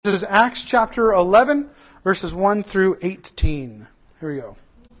is Acts chapter 11, verses 1 through 18. Here we go.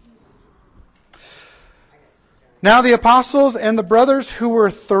 Now the apostles and the brothers who were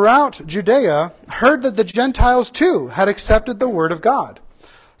throughout Judea heard that the Gentiles too had accepted the word of God.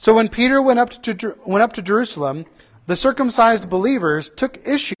 So when Peter went up to Jerusalem, the circumcised believers took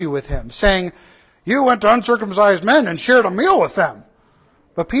issue with him, saying, "You went to uncircumcised men and shared a meal with them."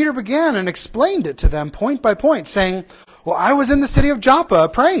 But Peter began and explained it to them point by point, saying, "Well, I was in the city of Joppa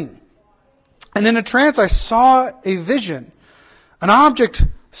praying, and in a trance I saw a vision, an object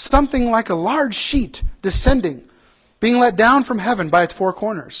something like a large sheet descending, being let down from heaven by its four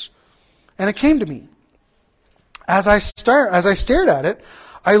corners. And it came to me. As I stared at it,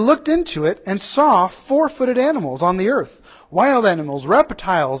 I looked into it and saw four-footed animals on the earth, wild animals,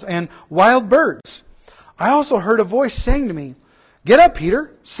 reptiles, and wild birds. I also heard a voice saying to me, 'Get up,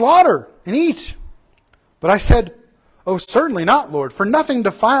 Peter, slaughter and eat.' But I said, 'Oh, certainly not, Lord, for nothing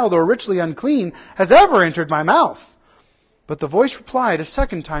defiled or ritually unclean has ever entered my mouth.' But the voice replied a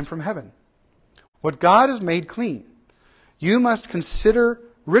second time from heaven, 'What God has made clean, you must not consider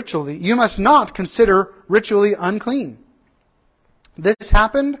ritually unclean.' This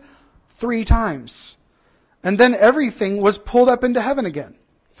happened 3 times. And then everything was pulled up into heaven again.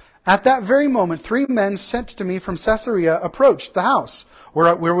 At that very moment, 3 men sent to me from Caesarea approached the house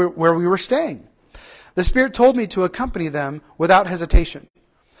where we were staying. The Spirit told me to accompany them without hesitation.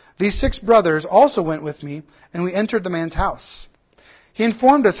 These 6 brothers also went with me, and we entered the man's house. He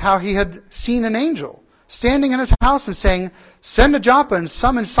informed us how he had seen an angel standing in his house and saying, 'Send to Joppa and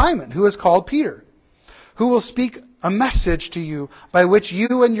summon Simon, who is called Peter, who will speak a message to you by which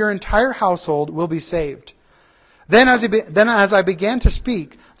you and your entire household will be saved.' Then as I began to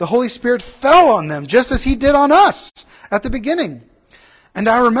speak, the Holy Spirit fell on them, just as he did on us at the beginning. And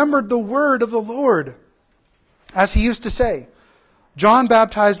I remembered the word of the Lord, as he used to say, 'John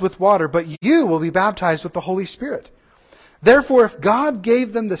baptized with water, but you will be baptized with the Holy Spirit.' Therefore, if God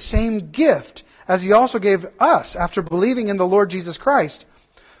gave them the same gift as he also gave us after believing in the Lord Jesus Christ,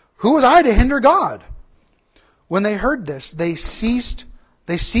 who was I to hinder God?" When they heard this, they ceased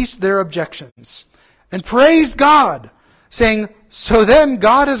their objections and praised God, saying, "So then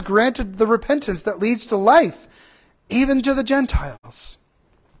God has granted the repentance that leads to life, even to the Gentiles."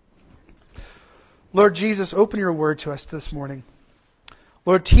 Lord Jesus, open your word to us this morning.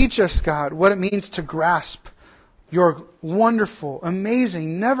 Lord, teach us, God, what it means to grasp your wonderful,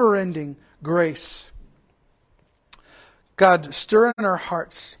 amazing, never-ending grace. God, stir in our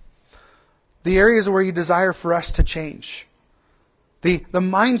hearts the areas where you desire for us to change. The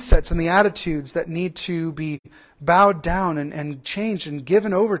mindsets and the attitudes that need to be bowed down and changed and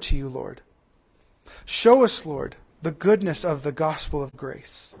given over to you, Lord. Show us, Lord, the goodness of the gospel of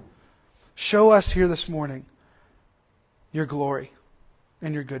grace. Show us here this morning your glory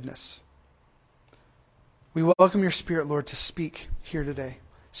and your goodness. We welcome your Spirit, Lord, to speak here today.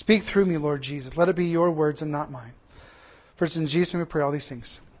 Speak through me, Lord Jesus. Let it be your words and not mine. For it's in Jesus' name we pray all these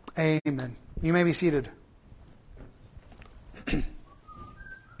things. Amen. You may be seated.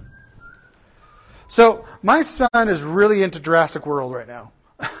 So, my son is really into Jurassic World right now.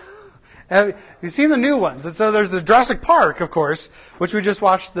 Have you seen the new ones? And so there's the Jurassic Park, of course, which we just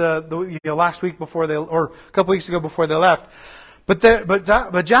watched the last week before or a couple weeks ago before they left.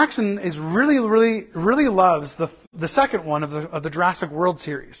 But Jackson is really loves the second one of the Jurassic World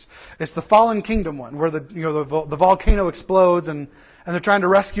series. It's the Fallen Kingdom one, where the volcano explodes and they're trying to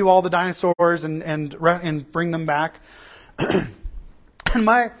rescue all the dinosaurs and bring them back. And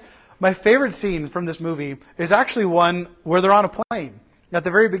my favorite scene from this movie is actually one where they're on a plane at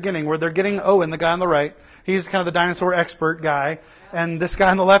the very beginning, where they're getting Owen, the guy on the right. He's kind of the dinosaur expert guy, and this guy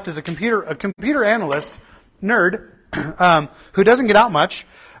on the left is a computer analyst nerd. Who doesn't get out much,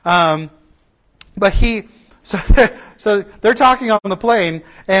 but so they're talking on the plane,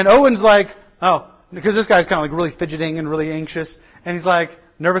 and Owen's like, oh, because this guy's kind of like really fidgeting and really anxious, and he's like,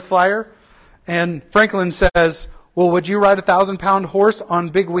 nervous flyer, and Franklin says, well, would you ride a 1,000-pound horse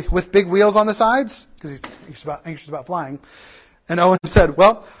with big wheels on the sides? Because he's anxious about flying, and Owen said,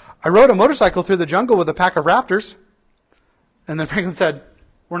 well, I rode a motorcycle through the jungle with a pack of raptors, and then Franklin said,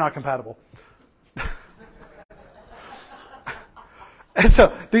 we're not compatible. And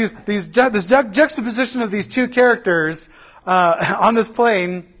so this juxtaposition of these two characters on this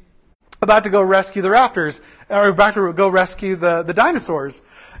plane about to go rescue the raptors, or about to go rescue the dinosaurs.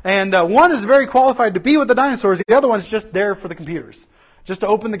 And one is very qualified to be with the dinosaurs. The other one's just there for the computers, just to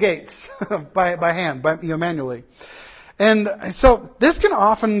open the gates by hand, manually. And so this can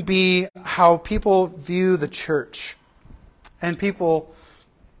often be how people view the church, and people.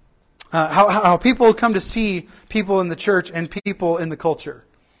 How people come to see people in the church and people in the culture.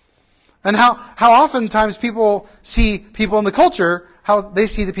 And how oftentimes people see people in the culture, how they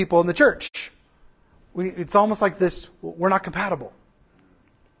see the people in the church. It's almost like this, we're not compatible.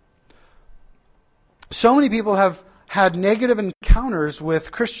 So many people have had negative encounters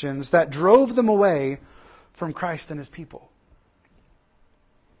with Christians that drove them away from Christ and His people.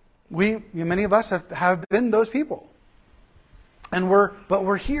 Many of us have been those people. But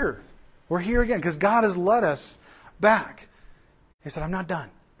we're here. We're here again because God has led us back. He said, I'm not done.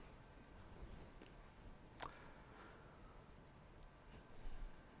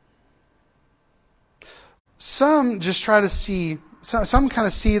 Some just try to see, some kind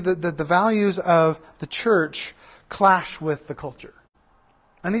of see that the values of the church clash with the culture.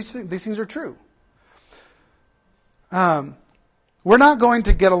 And these things are true. We're not going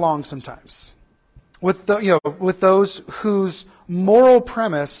to get along sometimes with those whose moral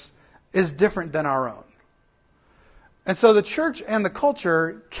premise is different than our own. And so the church and the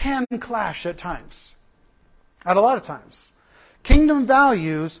culture can clash at times. At a lot of times. Kingdom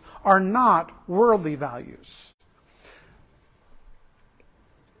values are not worldly values.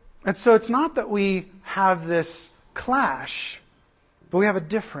 And so it's not that we have this clash, but we have a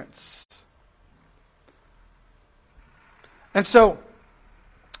difference. And so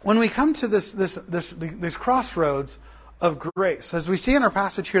when we come to these crossroads of grace, as we see in our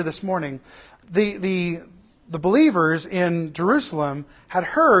passage here this morning, the believers in Jerusalem had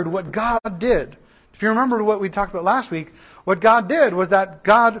heard what God did. If you remember what we talked about last week, what God did was that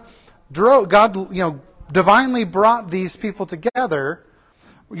God divinely brought these people together.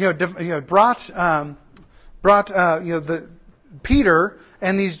 Brought Peter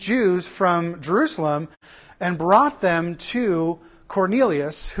and these Jews from Jerusalem and brought them to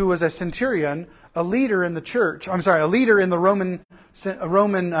Cornelius, who was a centurion, a leader in the church. A leader in the Roman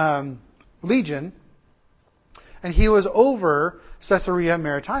legion, and he was over Caesarea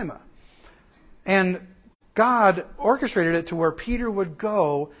Maritima. And God orchestrated it to where Peter would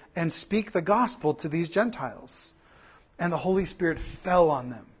go and speak the gospel to these Gentiles. And the Holy Spirit fell on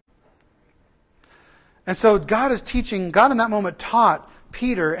them. And so God in that moment taught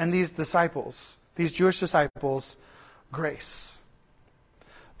Peter and these disciples, these Jewish disciples, grace.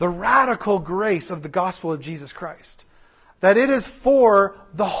 The radical grace of the gospel of Jesus Christ. That it is for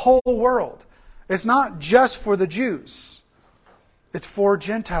the whole world. It's not just for the Jews. It's for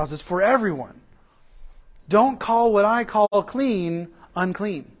Gentiles. It's for everyone. Don't call what I call clean,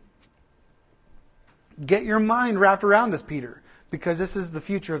 unclean. Get your mind wrapped around this, Peter, because this is the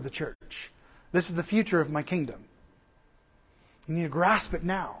future of the church. This is the future of my kingdom. You need to grasp it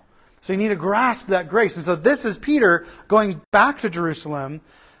now. So you need to grasp that grace. And so this is Peter going back to Jerusalem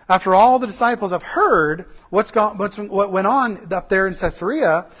after all the disciples have heard what went on up there in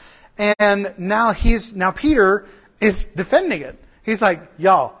Caesarea, and now Peter is defending it. He's like,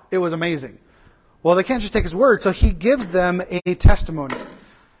 y'all, it was amazing. Well, they can't just take his word, so he gives them a testimony.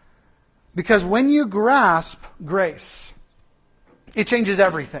 Because when you grasp grace, it changes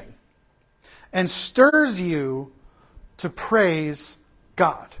everything and stirs you to praise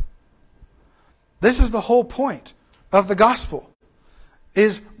God. This is the whole point of the gospel,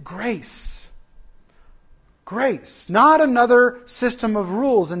 is grace. Grace, not another system of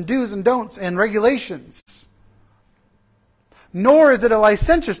rules and do's and don'ts and regulations. Nor is it a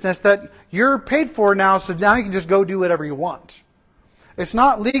licentiousness that you're paid for now, so now you can just go do whatever you want. It's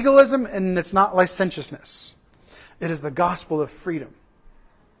not legalism and it's not licentiousness. It is the gospel of freedom.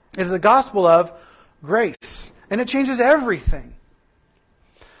 It is the gospel of grace. And it changes everything.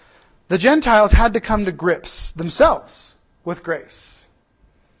 The Gentiles had to come to grips themselves with grace.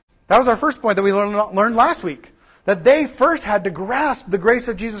 That was our first point that we learned last week. That they first had to grasp the grace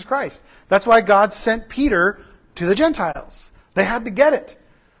of Jesus Christ. That's why God sent Peter to the Gentiles. They had to get it.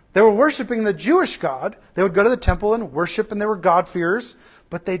 They were worshiping the Jewish God. They would go to the temple and worship, and they were God-fearers,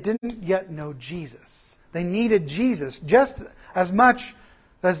 but they didn't yet know Jesus. They needed Jesus just as much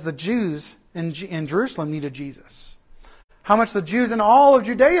as the Jews in Jerusalem needed Jesus. How much the Jews in all of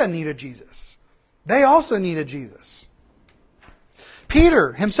Judea needed Jesus. They also needed Jesus.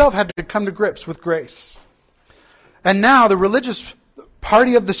 Peter himself had to come to grips with grace. And now the religious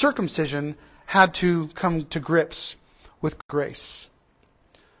party of the circumcision had to come to grips with grace.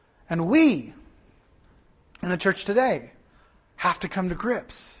 And we, in the church today, have to come to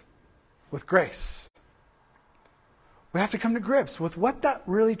grips with grace. We have to come to grips with what that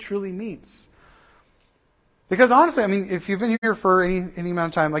really truly means. Because honestly, if you've been here for any amount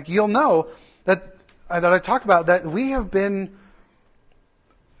of time, you'll know that I talk about that we have been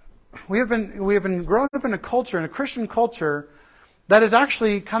grown up in a culture, in a Christian culture, that is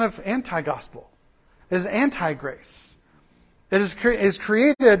actually kind of anti-gospel, is anti-grace. It is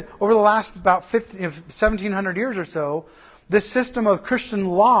created over the last about 1700 years or so, this system of Christian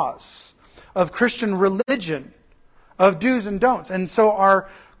laws, of Christian religion, of do's and don'ts. And so our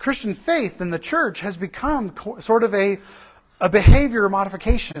Christian faith in the church has become sort of a behavior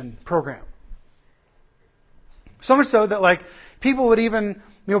modification program. So much so that people would even,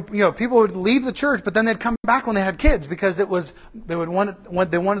 people would leave the church, but then they'd come back when they had kids because they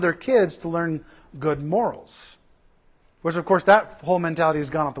wanted their kids to learn good morals. Which, of course, that whole mentality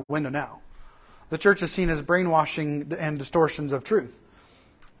has gone out the window now. The church is seen as brainwashing and distortions of truth,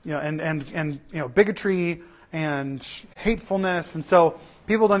 and bigotry and hatefulness, and so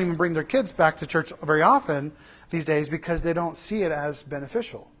people don't even bring their kids back to church very often these days because they don't see it as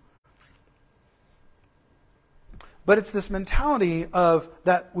beneficial. But it's this mentality of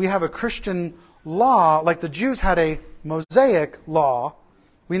that we have a Christian law, like the Jews had a Mosaic law,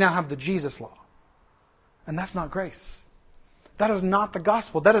 we now have the Jesus law. And that's not grace. That is not the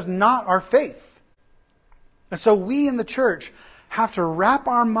gospel. That is not our faith. And so we in the church have to wrap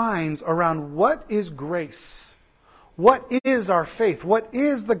our minds around what is grace? What is our faith? What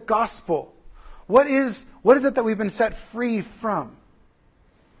is the gospel? What is it that we've been set free from?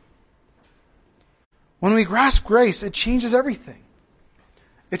 When we grasp grace, it changes everything.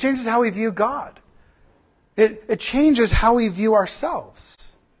 It changes how we view God. It changes how we view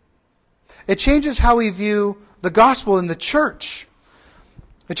ourselves. It changes how we view the gospel in the church.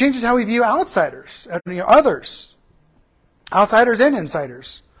 It changes how we view outsiders, others. Outsiders and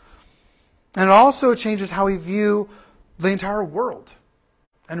insiders. And it also changes how we view the entire world.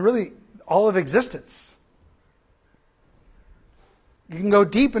 And really, all of existence. You can go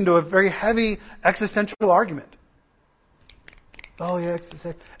deep into a very heavy existential argument. Oh yeah,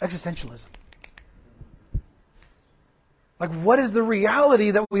 existentialism. What is the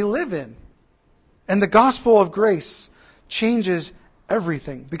reality that we live in? And the gospel of grace changes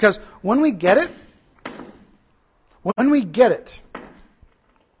everything. Because when we get it, when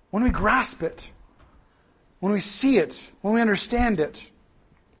we grasp it, when we see it, when we understand it,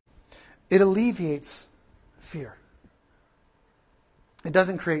 it alleviates fear. It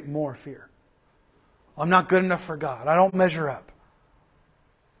doesn't create more fear. I'm not good enough for God. I don't measure up.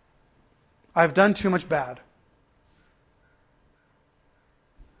 I've done too much bad.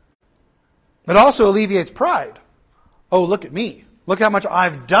 It also alleviates pride. Oh, look at me. Look how much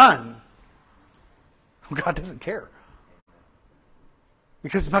I've done. God doesn't care.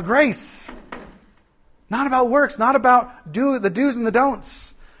 Because it's about grace. Not about works. Not about the do's and the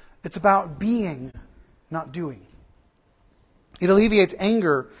don'ts. It's about being, not doing. It alleviates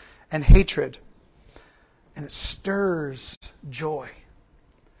anger and hatred. And it stirs joy.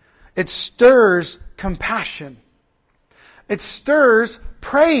 It stirs compassion. It stirs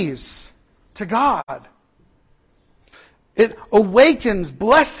praise to God. It awakens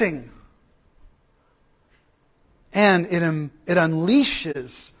blessing. And it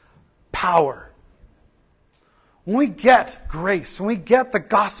unleashes power. When we get grace, when we get the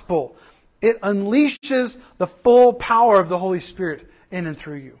gospel, it unleashes the full power of the Holy Spirit in and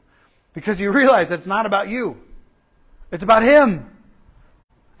through you. Because you realize it's not about you. It's about Him.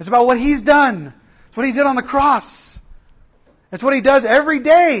 It's about what He's done. It's what He did on the cross. It's what He does every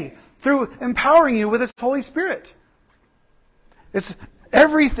day through empowering you with His Holy Spirit. It's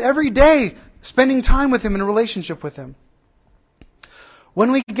every day spending time with Him in a relationship with Him.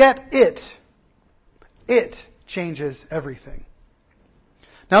 When we get it changes everything.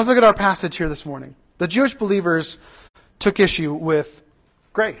 Now let's look at our passage here this morning. The Jewish believers took issue with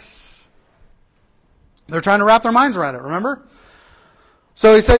grace. They're trying to wrap their minds around it, remember?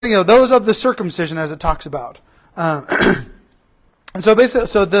 So he said, those of the circumcision, as it talks about. And so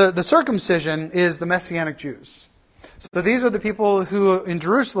basically, the circumcision is the Messianic Jews. So these are the people who in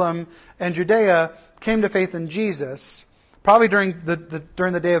Jerusalem and Judea came to faith in Jesus, probably during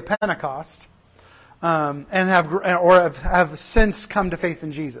the day of Pentecost, and have since come to faith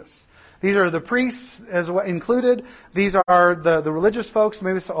in Jesus. These are the priests as well included. These are the religious folks,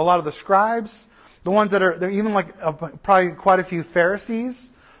 maybe a lot of the scribes, the ones they're even probably quite a few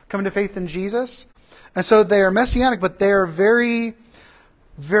Pharisees coming to faith in Jesus. And so they are Messianic, but they are very,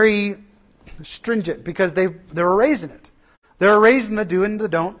 very stringent because they were raised in it. They were raised in the do and the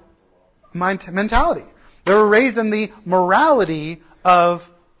don't mentality. They were raised in the morality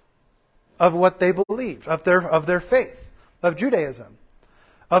of what they believed, of their faith, of Judaism,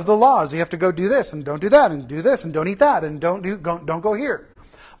 of the laws. You have to go do this and don't do that, and do this and don't eat that, and don't go here.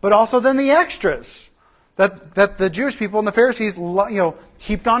 But also then the extras that the Jewish people and the Pharisees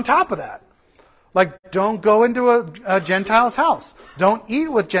heaped on top of that. Like, don't go into a Gentile's house. Don't eat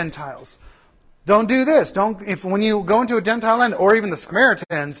with Gentiles. Don't do this. When you go into a Gentile land, or even the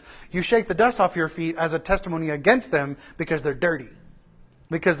Samaritans, you shake the dust off your feet as a testimony against them because they're dirty,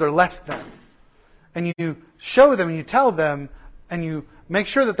 because they're less than. And you show them and you tell them and you make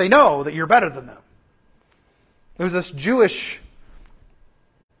sure that they know that you're better than them. There was this Jewish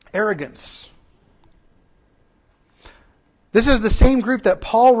arrogance. This is the same group that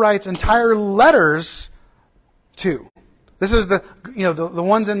Paul writes entire letters to. This is the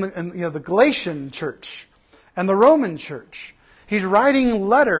ones in the Galatian church and the Roman church. He's writing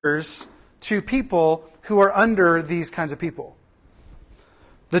letters to people who are under these kinds of people.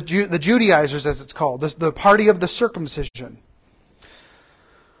 The Judaizers, as it's called, the party of the circumcision.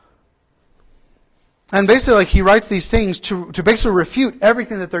 And basically, he writes these things to basically refute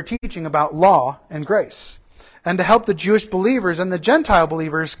everything that they're teaching about law and grace, and to help the Jewish believers and the Gentile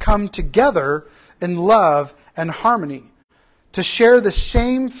believers come together in love and harmony, to share the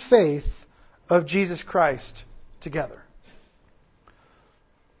same faith of Jesus Christ together.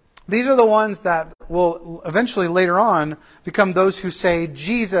 These are the ones that will eventually later on become those who say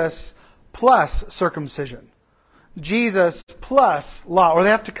Jesus plus circumcision, Jesus plus law. Or they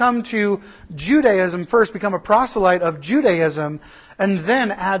have to come to Judaism first, become a proselyte of Judaism, and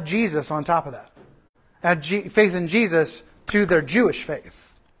then add Jesus on top of that. Add faith in Jesus to their Jewish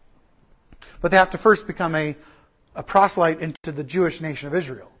faith. But they have to first become a proselyte into the Jewish nation of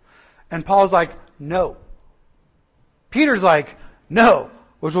Israel. And Paul's like, no. Peter's like, no,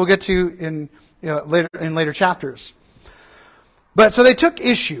 which we'll get to in later chapters. But so they took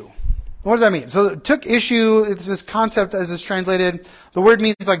issue. What does that mean? So took issue, it's this concept as it's translated. The word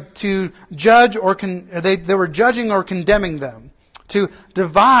means like to judge or they were judging or condemning them. To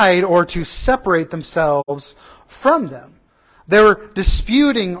divide or to separate themselves from them. They were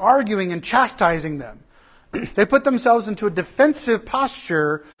disputing, arguing, and chastising them. They put themselves into a defensive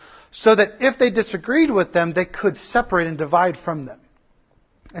posture so that if they disagreed with them, they could separate and divide from them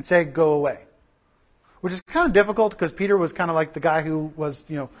and say, go away. Which is kind of difficult because Peter was kind of like the guy who was,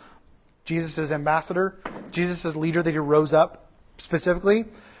 Jesus' ambassador, Jesus' leader that he rose up specifically.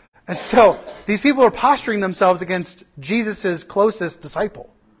 And so these people are posturing themselves against Jesus' closest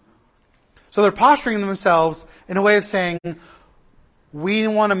disciple. So they're posturing themselves in a way of saying, we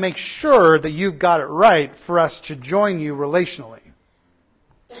want to make sure that you've got it right for us to join you relationally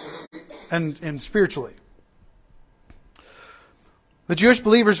and spiritually. The Jewish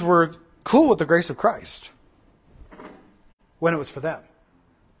believers were cool with the grace of Christ when it was for them.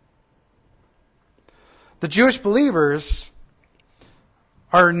 The Jewish believers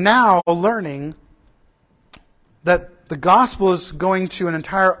are now learning that the gospel is going to an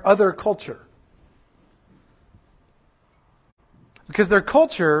entire other culture. Because their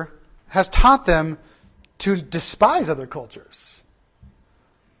culture has taught them to despise other cultures.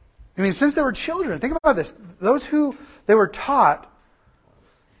 I mean, since they were children, think about this. Those who they were taught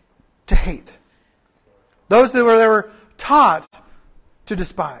to hate. Those who they were taught to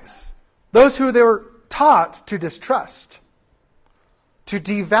despise. Those who they were taught to distrust. To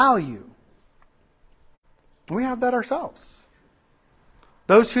devalue. We have that ourselves.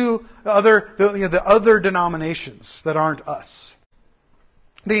 Those who, the other denominations that aren't us.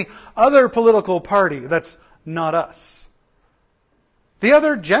 The other political party that's not us. The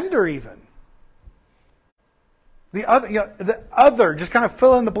other gender even. The other, just kind of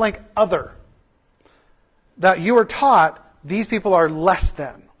fill in the blank other. That you are taught these people are less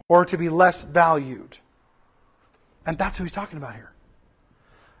than or to be less valued. And that's who he's talking about here.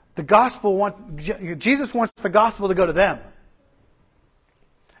 Jesus wants the gospel to go to them.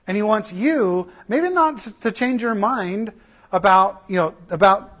 And he wants you, maybe not to change your mind about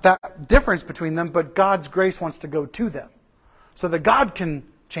that difference between them, but God's grace wants to go to them. So that God can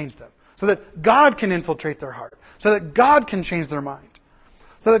change them. So that God can infiltrate their heart. So that God can change their mind.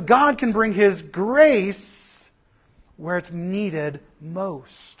 So that God can bring His grace where it's needed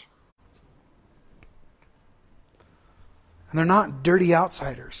most. And they're not dirty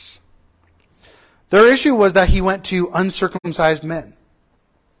outsiders. Their issue was that he went to uncircumcised men.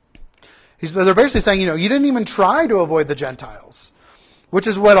 They're basically saying, you didn't even try to avoid the Gentiles, which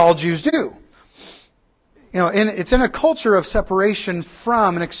is what all Jews do. It's in a culture of separation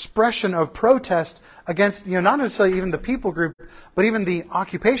from an expression of protest against, not necessarily even the people group, but even the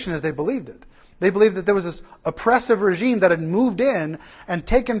occupation as they believed it. They believed that there was this oppressive regime that had moved in and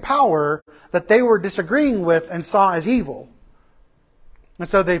taken power that they were disagreeing with and saw as evil. And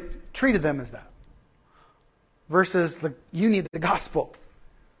so they treated them as that. Versus you need the gospel.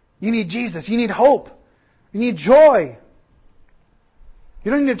 You need Jesus. You need hope. You need joy. You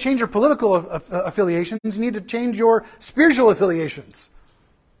don't need to change your political affiliations. You need to change your spiritual affiliations.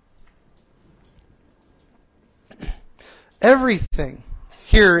 Everything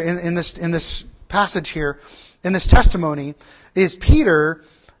here in this passage here, in this testimony, is Peter,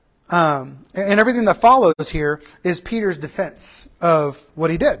 and everything that follows here is Peter's defense of what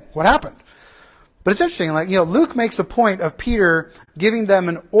he did, what happened. But it's interesting, Luke makes a point of Peter giving them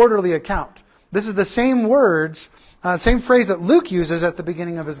an orderly account. This is the same words, same phrase that Luke uses at the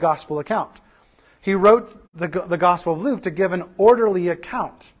beginning of his gospel account. He wrote the Gospel of Luke to give an orderly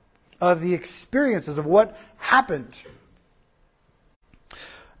account of the experiences of what happened.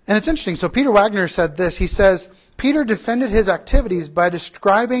 And it's interesting. So Peter Wagner said this. He says, Peter defended his activities by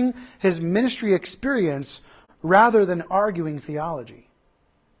describing his ministry experience rather than arguing theology.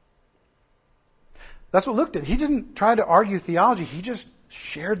 That's what Luke did. He didn't try to argue theology. He just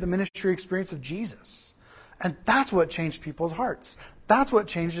shared the ministry experience of Jesus. And that's what changed people's hearts. That's what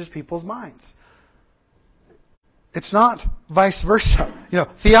changes people's minds. It's not vice versa.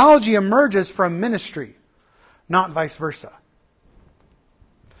 Theology emerges from ministry, not vice versa.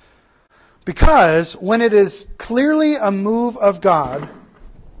 Because when it is clearly a move of God,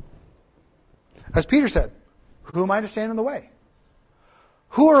 as Peter said, who am I to stand in the way?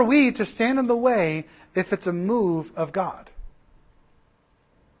 Who are we to stand in the way if it's a move of God?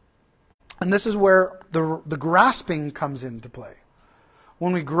 And this is where the grasping comes into play.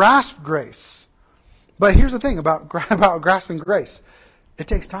 When we grasp grace. But here's the thing about grasping grace. It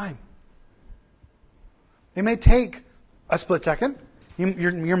takes time. It may take a split second.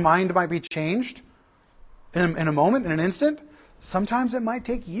 Your mind might be changed in a moment, in an instant. Sometimes it might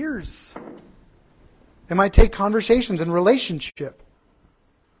take years. It might take conversations and relationship.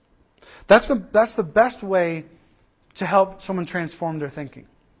 That's the best way to help someone transform their thinking,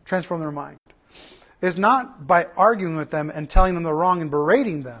 transform their mind. Is not by arguing with them and telling them they're wrong and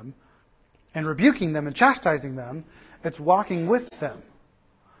berating them and rebuking them and chastising them. It's walking with them,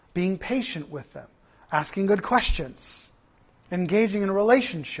 being patient with them, asking good questions, engaging in a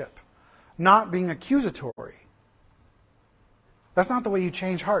relationship, not being accusatory. That's not the way you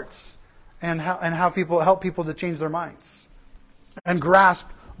change hearts and help people to change their minds and grasp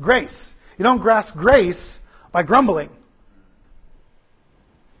grace. You don't grasp grace by grumbling.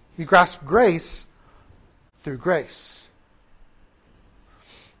 You grasp grace through grace.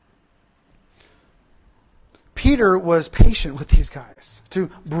 Peter was patient with these guys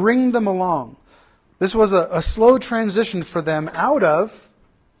to bring them along. This was a slow transition for them out of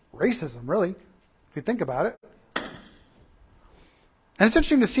racism, really, if you think about it. And it's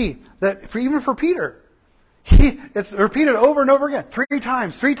interesting to see that even for Peter, it's repeated over and over again. 3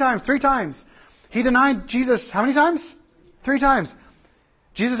 times. He denied Jesus how many times? 3 times.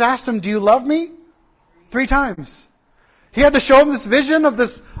 Jesus asked him, do you love me? 3 times. He had to show him this vision of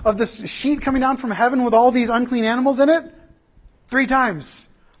this sheet coming down from heaven with all these unclean animals in it 3 times.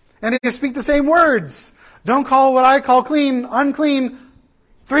 And he had to speak the same words. Don't call what I call clean unclean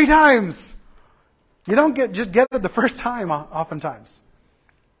 3 times. You don't just get it the first time oftentimes.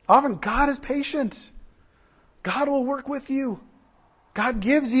 Often God is patient. God will work with you. God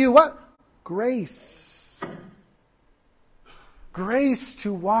gives you what? Grace. Grace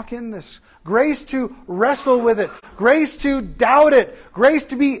to walk in this. Grace to wrestle with it. Grace to doubt it. Grace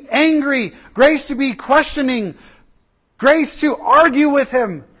to be angry. Grace to be questioning. Grace to argue with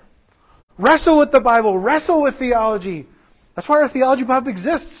Him. Wrestle with the Bible. Wrestle with theology. That's why our theology pub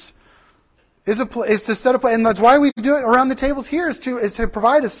exists. Is to set up, and that's why we do it around the tables here. Is to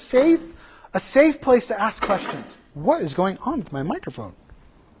provide a safe place to ask questions. What is going on with my microphone?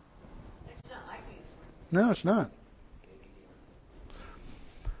 It's not like me. No, it's not.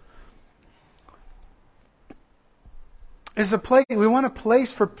 Is a place we want a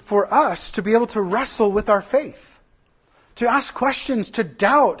place for us to be able to wrestle with our faith, to ask questions, to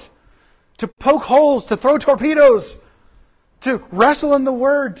doubt, to poke holes, to throw torpedoes, to wrestle in the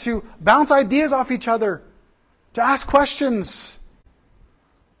Word, to bounce ideas off each other, to ask questions.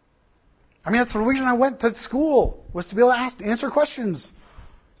 I mean, that's the reason I went to school, was to be able to answer questions,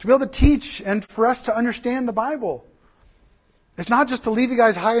 to be able to teach, and for us to understand the Bible. It's not just to leave you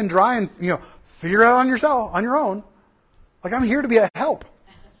guys high and dry and figure it out on your own. Like, I'm here to be a help.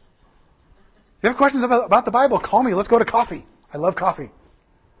 If you have questions about the Bible, call me. Let's go to coffee. I love coffee.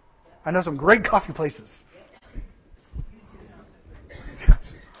 I know some great coffee places.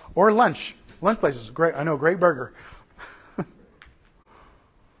 Or lunch. Lunch places. Great. I know, great burger.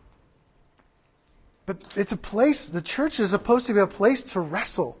 But it's a place, the church is supposed to be a place to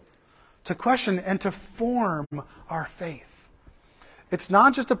wrestle, to question, and to form our faith. It's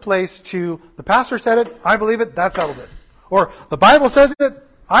not just a place the pastor said it, I believe it, that settles it. Or the Bible says it,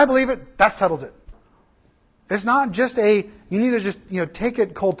 I believe it, that settles it. It's not just you need to just, take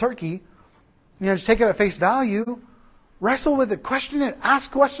it cold turkey, just take it at face value. Wrestle with it. Question it.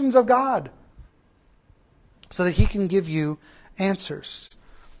 Ask questions of God so that He can give you answers.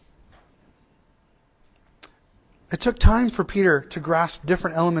 It took time for Peter to grasp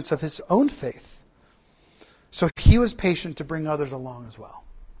different elements of his own faith. So he was patient to bring others along as well.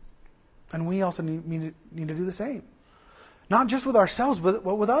 And we also need to do the same. Not just with ourselves, but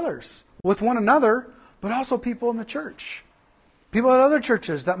with others. With one another, but also people in the church. People at other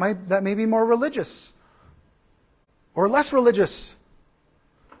churches that may be more religious. Or less religious.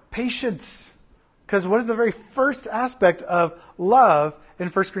 Patience. Because what is the very first aspect of love in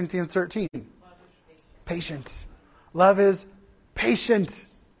 1 Corinthians 13? Patience. Love is patient.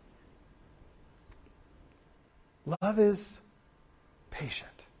 Love is patient.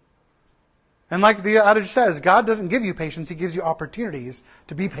 And like the adage says, God doesn't give you patience, He gives you opportunities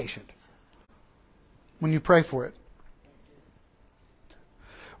to be patient when you pray for it.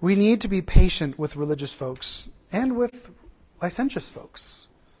 We need to be patient with religious folks and with licentious folks.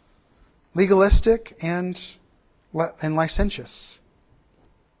 Legalistic and licentious.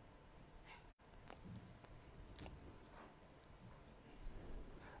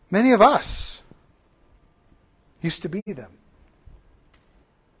 Many of us used to be them.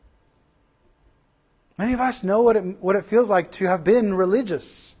 Many of us know what it feels like to have been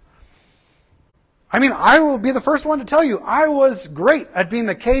religious. I mean, I will be the first one to tell you, I was great at being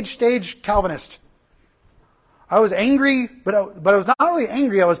a cage stage Calvinist. I was angry, but I was not really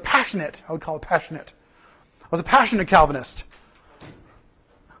angry, I was passionate. I would call it passionate. I was a passionate Calvinist.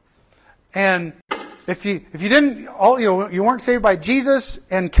 And if you didn't, you weren't saved by Jesus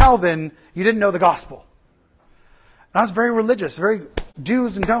and Calvin, you didn't know the gospel. And I was very religious, very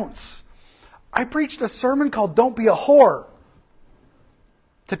do's and don'ts. I preached a sermon called "Don't Be a Whore"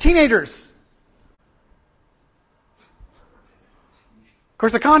 to teenagers. Of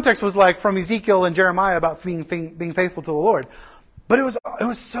course, the context was like from Ezekiel and Jeremiah about being faithful to the Lord. But it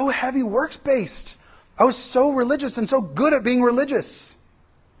was so heavy works based. I was so religious and so good at being religious.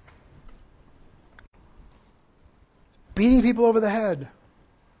 Beating people over the head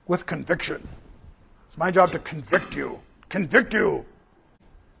with conviction. It's my job to convict you. Convict you.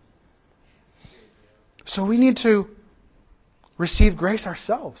 So we need to receive grace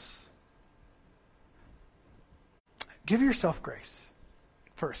ourselves. Give yourself grace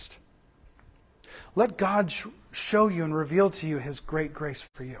first. Let God show you and reveal to you His great grace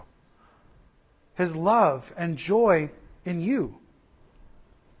for you. His love and joy in you.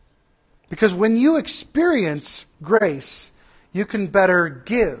 Because when you experience grace, you can better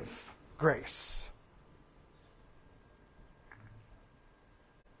give grace.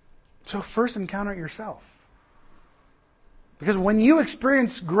 So first encounter it yourself. Because when you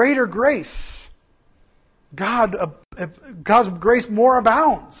experience greater grace, God's grace more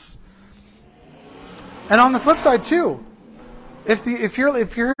abounds. And on the flip side too, if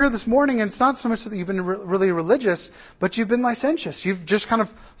you're here this morning and it's not so much that you've been really religious, but you've been licentious. You've just kind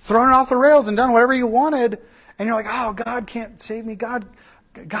of thrown it off the rails and done whatever you wanted, and you're like, oh, God can't save me. God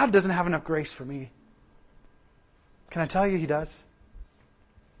doesn't have enough grace for me. Can I tell you He does?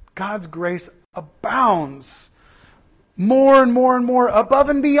 God's grace abounds more and more and more, above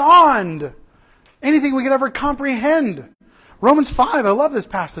and beyond anything we could ever comprehend. Romans 5, I love this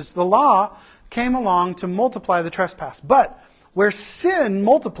passage. The law came along to multiply the trespass. But where sin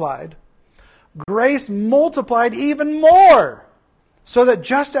multiplied, grace multiplied even more. So that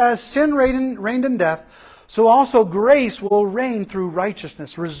just as sin reigned in death, so also grace will reign through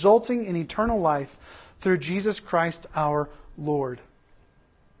righteousness, resulting in eternal life through Jesus Christ our Lord.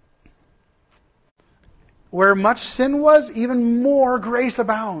 Where much sin was, even more grace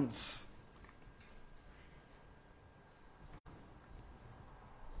abounds.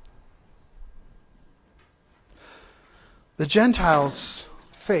 The Gentiles'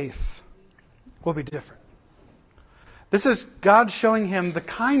 faith will be different. This is God showing him the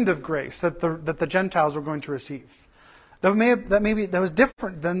kind of grace that the Gentiles were going to receive. That was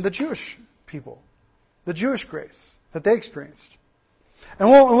different than the Jewish people. The Jewish grace that they experienced. And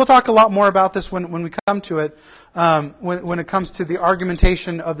we'll talk a lot more about this when we come to it, when it comes to the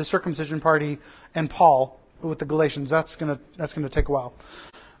argumentation of the circumcision party and Paul with the Galatians. That's gonna take a while.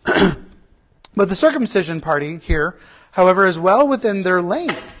 But the circumcision party here, however, is well within their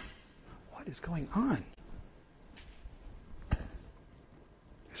lane. What is going on?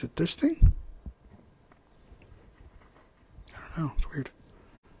 Is it this thing? I don't know. It's weird.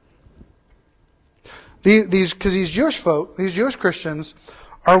 These Jewish Christians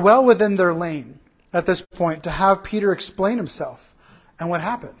are well within their lane at this point to have Peter explain himself and what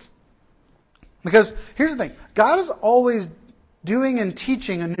happened. Because here's the thing. God is always doing and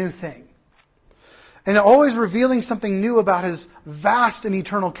teaching a new thing. and always revealing something new about His vast and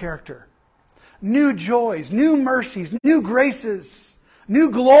eternal character. New joys, new mercies, new graces,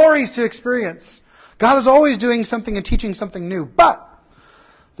 new glories to experience. God is always doing something and teaching something new. But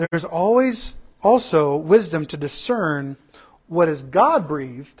there's always also wisdom to discern what is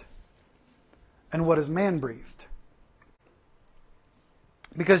God-breathed and what is man-breathed.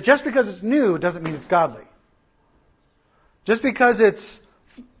 Because just because it's new doesn't mean it's godly. Just because it's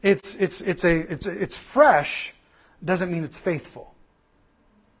fresh doesn't mean it's faithful.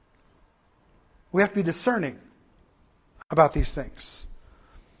 We have to be discerning about these things.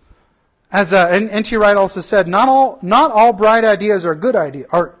 As N.T. Wright also said, not all bright ideas are good ideas.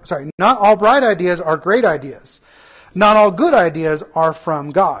 Not all bright ideas are great ideas. Not all good ideas are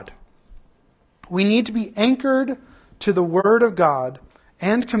from God. We need to be anchored to the Word of God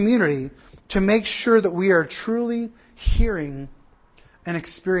and community to make sure that we are truly hearing and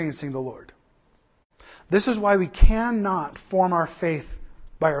experiencing the Lord. This is why we cannot form our faith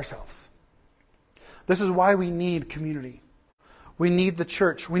by ourselves. This is why we need community. We need the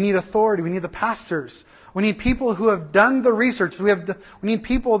church. We need authority. We need the pastors. We need people who have done the research. We need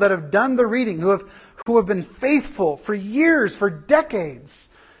people that have done the reading, who have been faithful for years, for decades,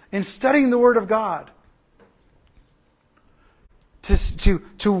 in studying the Word of God.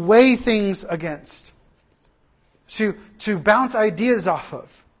 To weigh things against. To bounce ideas off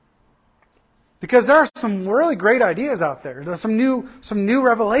of. Because there are some really great ideas out there. There's some new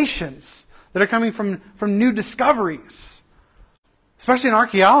revelations that are coming from new discoveries. Especially in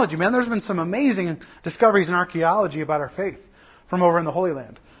archaeology, man. There's been some amazing discoveries in archaeology about our faith from over in the Holy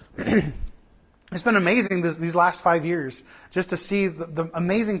Land. It's been amazing these last 5 years just to see the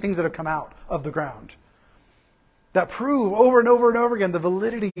amazing things that have come out of the ground that prove over and over and over again the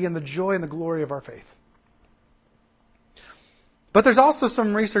validity and the joy and the glory of our faith. But there's also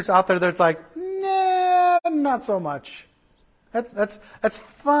some research out there that's like, nah, not so much. That's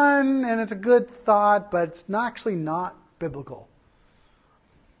fun and it's a good thought, but it's actually not biblical.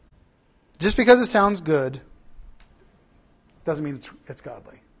 Just because it sounds good doesn't mean it's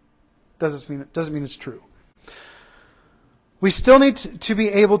godly. Doesn't mean it's true. We still need to be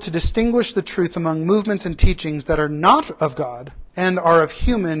able to distinguish the truth among movements and teachings that are not of God and are of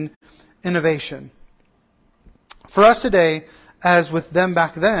human innovation. For us today, as with them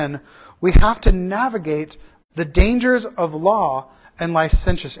back then, we have to navigate the dangers of law and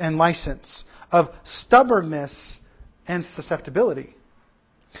license, of stubbornness and susceptibility.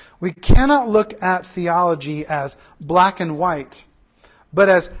 We cannot look at theology as black and white, but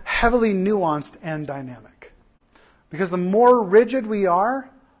as heavily nuanced and dynamic. Because the more rigid we are,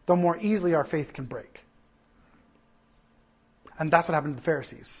 the more easily our faith can break. And that's what happened to the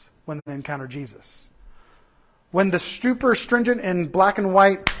Pharisees when they encountered Jesus. When the super stringent and black and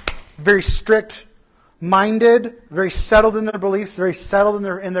white, very strict minded, very settled in their beliefs, very settled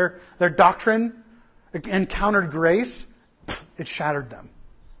in their doctrine, encountered grace, it shattered them.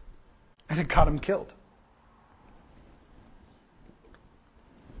 And it got them killed.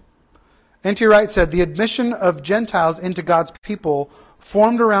 N.T. Wright said, the admission of Gentiles into God's people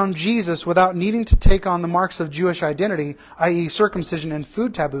formed around Jesus without needing to take on the marks of Jewish identity, i.e. circumcision and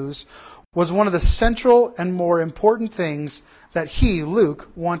food taboos, was one of the central and more important things that he, Luke,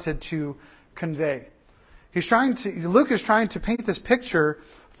 wanted to convey. Luke is trying to paint this picture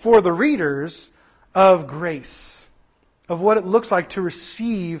for the readers of grace, of what it looks like to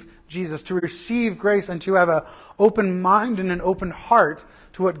receive Jesus, to receive grace and to have an open mind and an open heart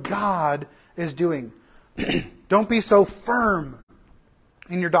to what God is doing. Don't be so firm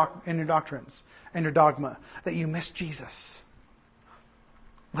in your doctrines and your dogma that you miss Jesus.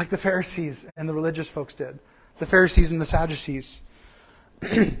 Like the Pharisees and the religious folks did. The Pharisees and the Sadducees.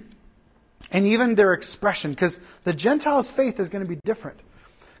 And even their expression, because the Gentiles' faith is going to be different.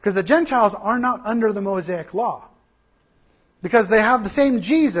 Because the Gentiles are not under the Mosaic law. Because they have the same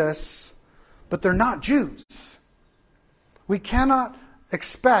Jesus, but they're not Jews. We cannot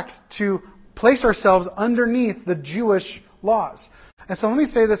expect to place ourselves underneath the Jewish laws. And so let me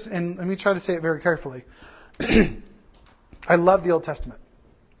say this, and let me try to say it very carefully. I love the Old Testament.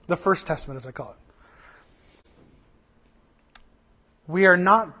 The First Testament, as I call it. We are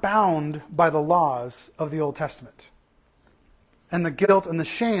not bound by the laws of the Old Testament. And the guilt and the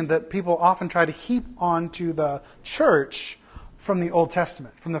shame that people often try to heap onto the church from the Old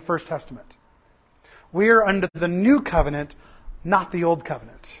Testament, from the First Testament. We are under the New Covenant, not the Old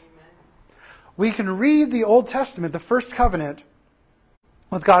Covenant. We can read the Old Testament, the First Covenant,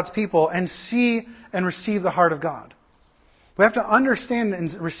 with God's people and see and receive the heart of God. We have to understand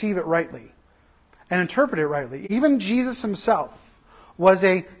and receive it rightly and interpret it rightly. Even Jesus himself was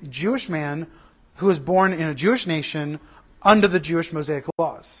a Jewish man who was born in a Jewish nation under the Jewish Mosaic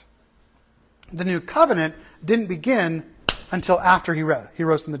laws. The new covenant didn't begin until after he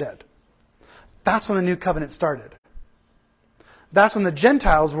rose from the dead. That's when the new covenant started. That's when the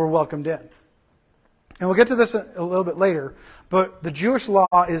Gentiles were welcomed in. And we'll get to this a little bit later, but the Jewish law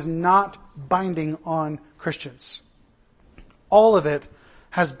is not binding on Christians. All of it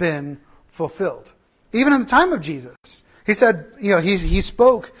has been fulfilled. Even in the time of Jesus. He said, he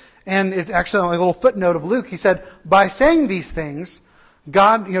spoke, and it's actually a little footnote of Luke. He said, by saying these things,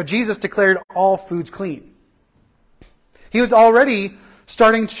 Jesus declared all foods clean. He was already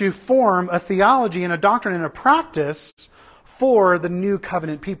starting to form a theology and a doctrine and a practice for the new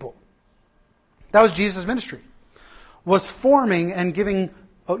covenant people. That was Jesus' ministry. Was forming and giving,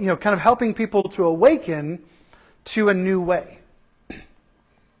 kind of helping people to awaken to a new way.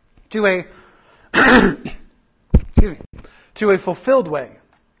 To a to a fulfilled way.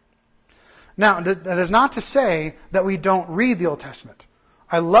 Now, that is not to say that we don't read the Old Testament.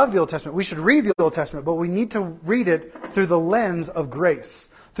 I love the Old Testament. We should read the Old Testament, but we need to read it through the lens of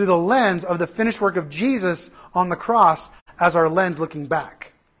grace, through the lens of the finished work of Jesus on the cross as our lens looking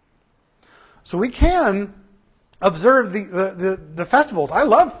back. So we can observe the festivals. I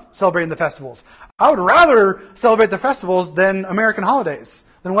love celebrating the festivals. I would rather celebrate the festivals than American holidays,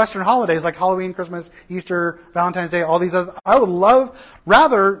 than Western holidays like Halloween, Christmas, Easter, Valentine's Day, all these other. I would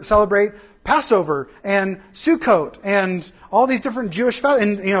rather celebrate Passover and Sukkot and all these different Jewish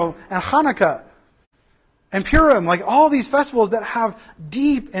festivals, and Hanukkah and Purim, like all these festivals that have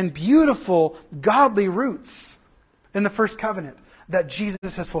deep and beautiful godly roots in the first covenant that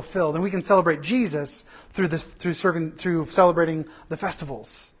Jesus has fulfilled, and we can celebrate Jesus through celebrating the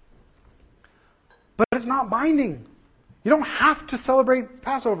festivals. But it's not binding. You don't have to celebrate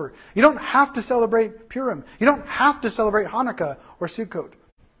Passover. You don't have to celebrate Purim. You don't have to celebrate Hanukkah or Sukkot.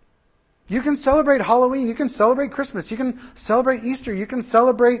 You can celebrate Halloween. You can celebrate Christmas. You can celebrate Easter. You can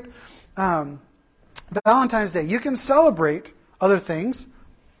celebrate Valentine's Day. You can celebrate other things.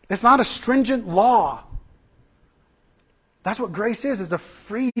 It's not a stringent law. That's what grace is. It's a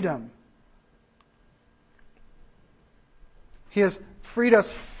freedom. He has freed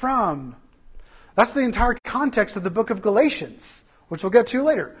us from. That's the entire context of the book of Galatians, which we'll get to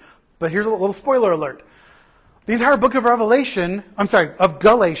later. But here's a little spoiler alert. The entire book of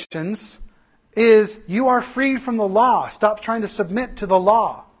Galatians is you are freed from the law. Stop trying to submit to the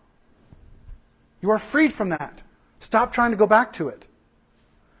law. You are freed from that. Stop trying to go back to it.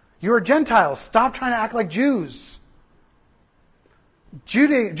 You are Gentiles. Stop trying to act like Jews.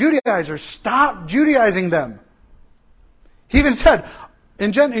 Judaizers, stop Judaizing them. He even said,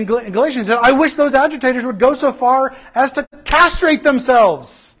 in Galatians, he said, I wish those agitators would go so far as to castrate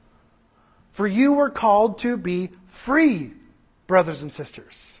themselves. For you were called to be free, brothers and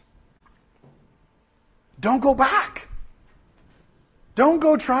sisters. Don't go back. Don't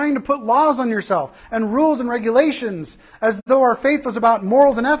go trying to put laws on yourself and rules and regulations as though our faith was about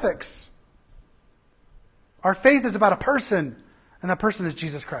morals and ethics. Our faith is about a person, and that person is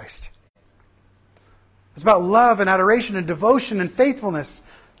Jesus Christ. It's about love and adoration and devotion and faithfulness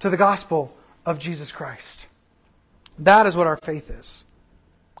to the gospel of Jesus Christ. That is what our faith is.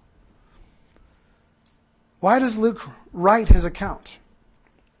 Why does Luke write his account?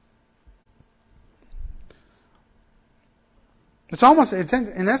 It's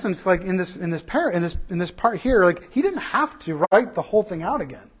in essence like in this part here, like he didn't have to write the whole thing out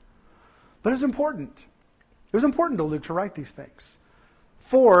again, but it's important. It was important to Luke to write these things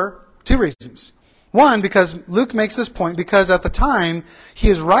for two reasons. One, because Luke makes this point because at the time he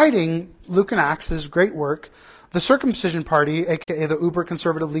is writing Luke and Acts, this great work, the circumcision party, aka the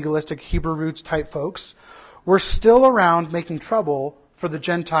uber-conservative, legalistic, Hebrew roots type folks, were still around making trouble for the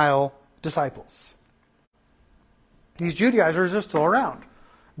Gentile disciples. These Judaizers are still around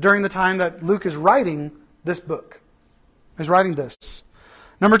during the time that Luke is writing this book, is writing this.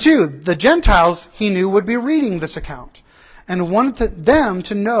 Number two, the Gentiles, he knew, would be reading this account and wanted them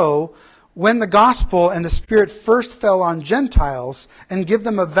to know when the gospel and the Spirit first fell on Gentiles and give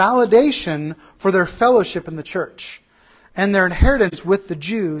them a validation for their fellowship in the church and their inheritance with the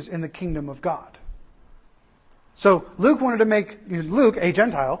Jews in the kingdom of God. So Luke, a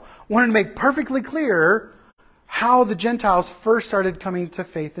Gentile, wanted to make perfectly clear how the Gentiles first started coming to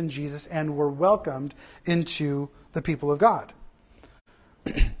faith in Jesus and were welcomed into the people of God.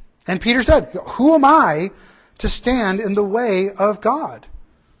 And Peter said, who am I to stand in the way of God?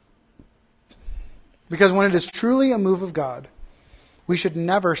 Because when it is truly a move of God, we should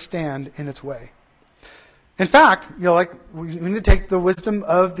never stand in its way. In fact, we need to take the wisdom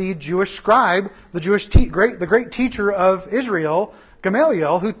of the Jewish scribe, the great teacher of Israel,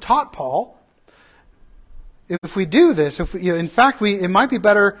 Gamaliel, who taught Paul. if we do this, if we, in fact, it might be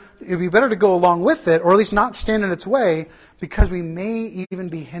better. It'd be better to go along with it, or at least not stand in its way, because we may even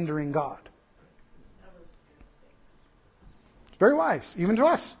be hindering God. It's very wise, even to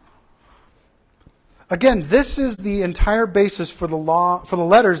us. Again, this is the entire basis for the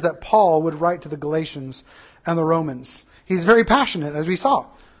letters that Paul would write to the Galatians and the Romans. He's very passionate, as we saw.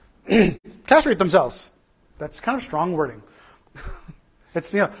 Castrate themselves. That's kind of strong wording.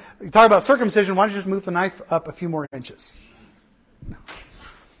 It's, you talk about circumcision, why don't you just move the knife up a few more inches?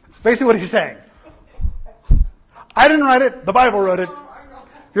 It's basically what he's saying. I didn't write it, the Bible wrote it.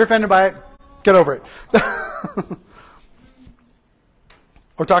 If you're offended by it, get over it.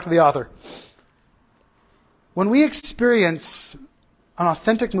 Or talk to the author. When we experience an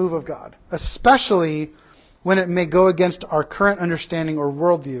authentic move of God, especially when it may go against our current understanding or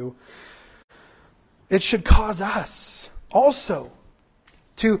worldview, it should cause us also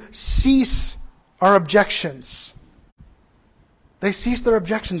to cease our objections. They ceased their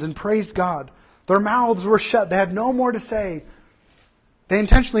objections and praised God. Their mouths were shut. They had no more to say. They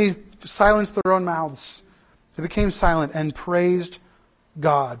intentionally silenced their own mouths. They became silent and praised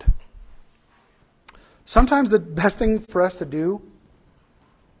God. Sometimes the best thing for us to do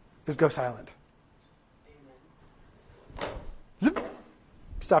is go silent.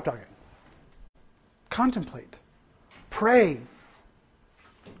 Stop talking. Contemplate. Pray.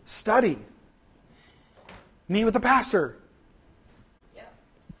 Study. Meet with the pastor.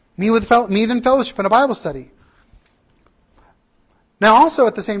 Meet in fellowship in a Bible study. Now also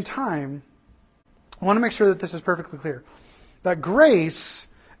at the same time, I want to make sure that this is perfectly clear. That grace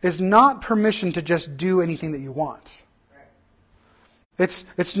is not permission to just do anything that you want.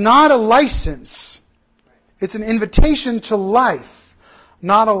 It's not a license. It's an invitation to life,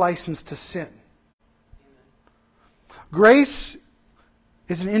 not a license to sin. Grace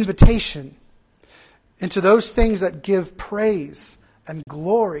is an invitation into those things that give praise and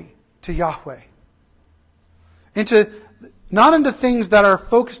glory to Yahweh. Not into things that are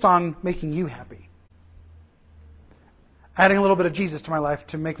focused on making you happy. Adding a little bit of Jesus to my life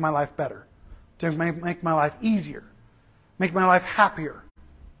to make my life better. To make my life easier. Make my life happier.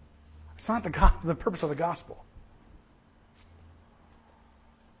 It's not the purpose of the gospel.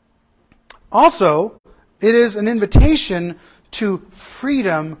 Also, it is an invitation to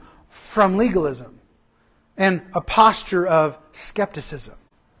freedom from legalism and a posture of skepticism.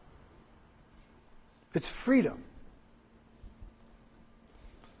 It's freedom.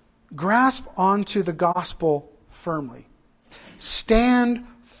 Grasp onto the gospel firmly. Stand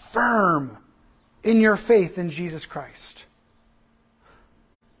firm in your faith in Jesus Christ.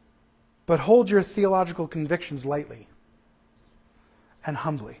 But hold your theological convictions lightly and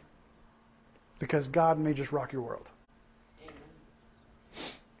humbly, because God may just rock your world. Amen.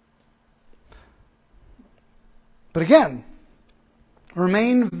 But again,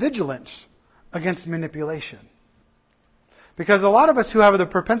 remain vigilant against manipulation. Because a lot of us who have the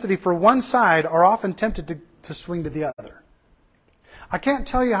propensity for one side are often tempted to swing to the other. I can't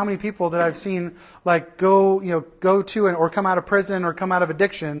tell you how many people that I've seen go to or come out of prison or come out of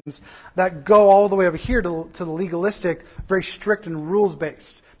addictions that go all the way over here to the legalistic, very strict and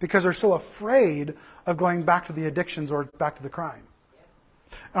rules-based, because they're so afraid of going back to the addictions or back to the crime.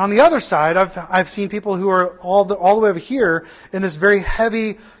 And on the other side, I've seen people who are all the way over here in this very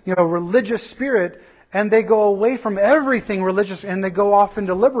heavy, religious spirit, and they go away from everything religious and they go off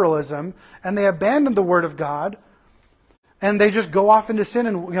into liberalism and they abandon the Word of God. And they just go off into sin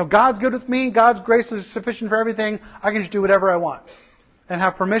and, God's good with me. God's grace is sufficient for everything. I can just do whatever I want. And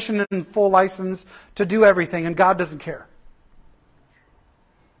have permission and full license to do everything. And God doesn't care.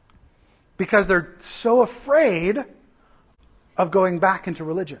 Because they're so afraid of going back into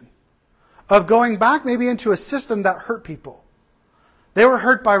religion. Of going back maybe into a system that hurt people. They were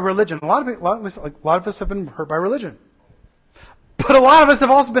hurt by religion. A lot of us have been hurt by religion. But a lot of us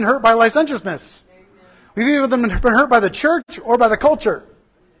have also been hurt by licentiousness. We've either been hurt by the church or by the culture.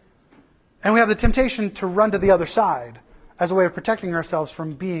 And we have the temptation to run to the other side as a way of protecting ourselves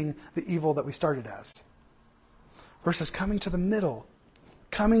from being the evil that we started as. Versus coming to the middle,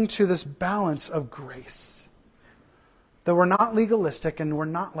 coming to this balance of grace. That we're not legalistic and we're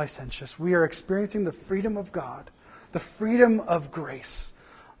not licentious. We are experiencing the freedom of God, the freedom of grace,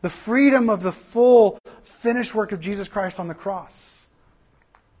 the freedom of the full finished work of Jesus Christ on the cross.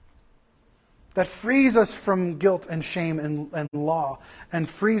 That frees us from guilt and shame and law, and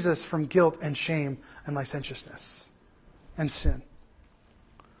frees us from guilt and shame and licentiousness and sin.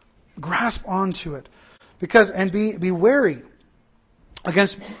 Grasp onto it, and be wary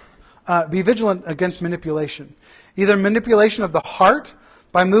be vigilant against manipulation. Either manipulation of the heart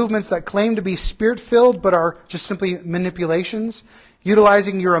by movements that claim to be spirit-filled but are just simply manipulations,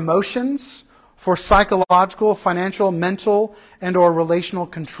 utilizing your emotions for psychological, financial, mental, and or relational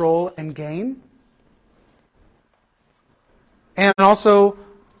control and gain. And also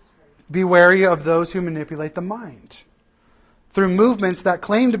be wary of those who manipulate the mind through movements that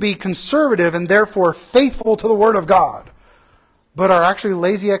claim to be conservative and therefore faithful to the Word of God, but are actually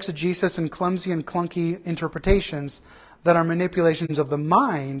lazy exegesis and clumsy and clunky interpretations that are manipulations of the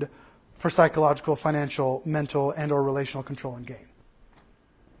mind for psychological, financial, mental, and or relational control and gain.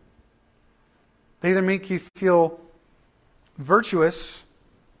 They either make you feel virtuous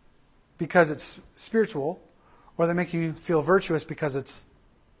because it's spiritual, or they make you feel virtuous because it's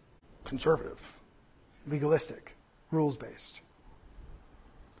conservative, legalistic, rules-based.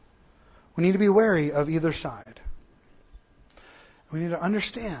 We need to be wary of either side. We need to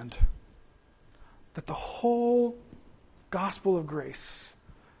understand that the whole gospel of grace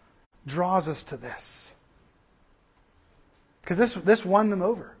draws us to this. Because this won them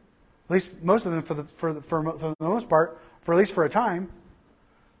over. At least most of them, for the most part, for at least for a time,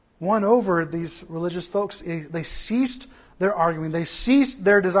 won over these religious folks. They ceased their arguing. They ceased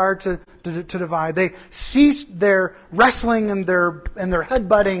their desire to divide. They ceased their wrestling and their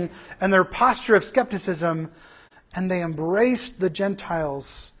headbutting and their posture of skepticism, and they embraced the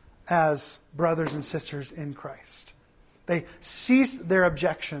Gentiles as brothers and sisters in Christ. They ceased their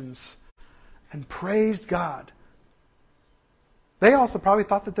objections and praised God. They also probably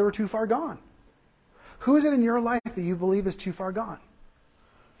thought that they were too far gone. Who is it in your life that you believe is too far gone?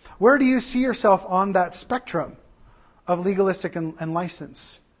 Where do you see yourself on that spectrum of legalistic and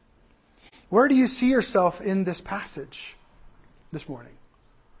license? Where do you see yourself in this passage this morning?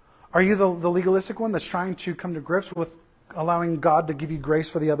 Are you the legalistic one that's trying to come to grips with allowing God to give you grace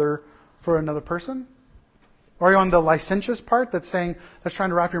for another person? Or are you on the licentious part that's trying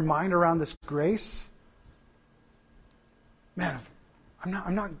to wrap your mind around this grace? Man,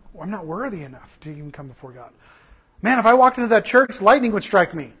 I'm not worthy enough to even come before God. Man, if I walked into that church, lightning would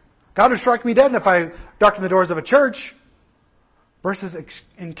strike me. God would strike me dead if I darkened the doors of a church. Versus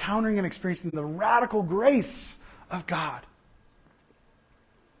encountering and experiencing the radical grace of God.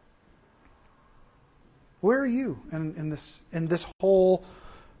 Where are you in this whole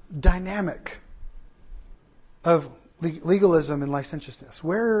dynamic of legalism and licentiousness?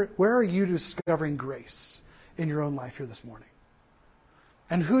 Where are you discovering grace in your own life here this morning?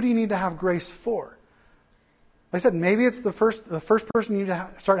 And who do you need to have grace for? Like I said, maybe it's the first person you need to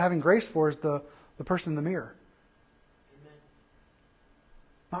start having grace for is the person in the mirror. Amen.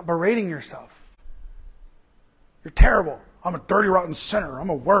 Not berating yourself. You're terrible. I'm a dirty, rotten sinner. I'm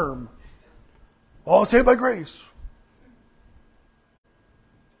a worm. All saved by grace.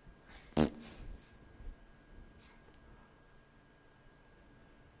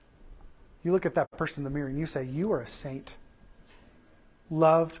 You look at that person in the mirror and you say, you are a saint.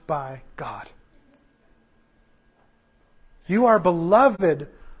 Loved by God. You are beloved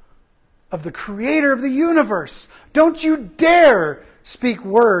of the Creator of the universe. Don't you dare speak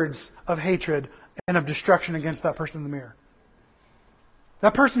words of hatred and of destruction against that person in the mirror.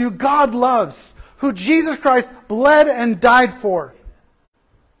 That person who God loves, who Jesus Christ bled and died for.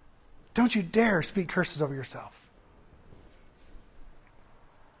 Don't you dare speak curses over yourself.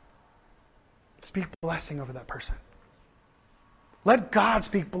 Speak blessing over that person. Let God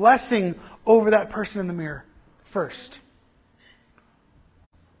speak blessing over that person in the mirror first.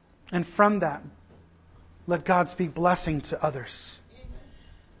 And from that, let God speak blessing to others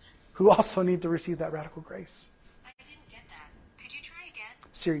who also need to receive that radical grace. I didn't get that. Could you try again?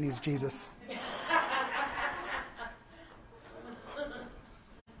 Siri needs Jesus.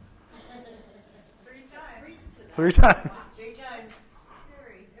 Three times.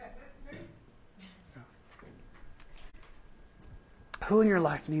 Who in your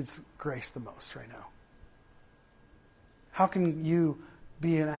life needs grace the most right now? How can you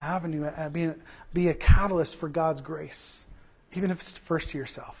be an avenue, be a catalyst for God's grace, even if it's first to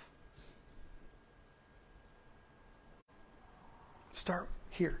yourself? Start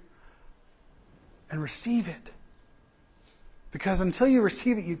here and receive it. Because until you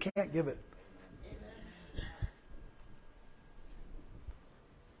receive it, you can't give it.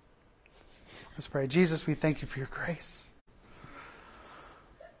 Let's pray. Jesus, we thank you for your grace.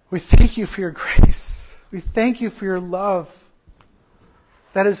 We thank you for your grace. We thank you for your love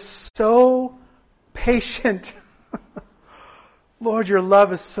that is so patient. Lord, your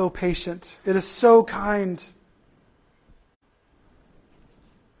love is so patient. It is so kind.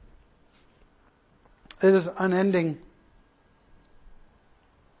 It is unending.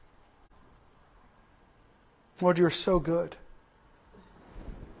 Lord, you are so good.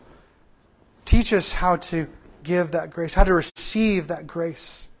 Teach us how to give that grace, how to receive that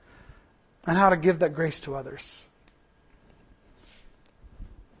grace, and how to give that grace to others.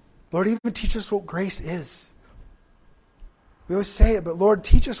 Lord, even teach us what grace is. We always say it, but Lord,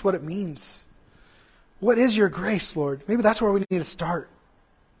 teach us what it means. What is your grace, Lord? Maybe that's where we need to start.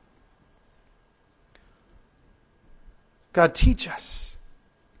 God, teach us.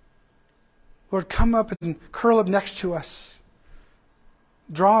 Lord, come up and curl up next to us.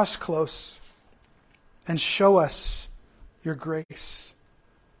 Draw us close and show us your grace.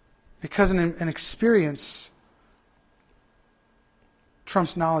 Because an experience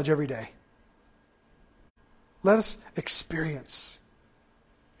trumps knowledge every day. Let us experience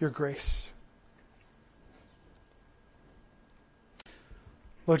your grace.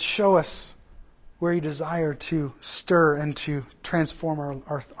 Lord, show us where you desire to stir and to transform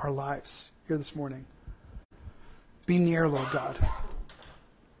our lives here this morning. Be near, Lord God.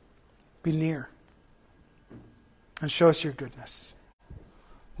 Be near. And show us your goodness.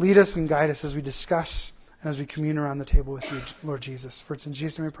 Lead us and guide us as we discuss and as we commune around the table with you, Lord Jesus. For it's in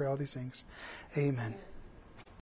Jesus' name we pray all these things. Amen.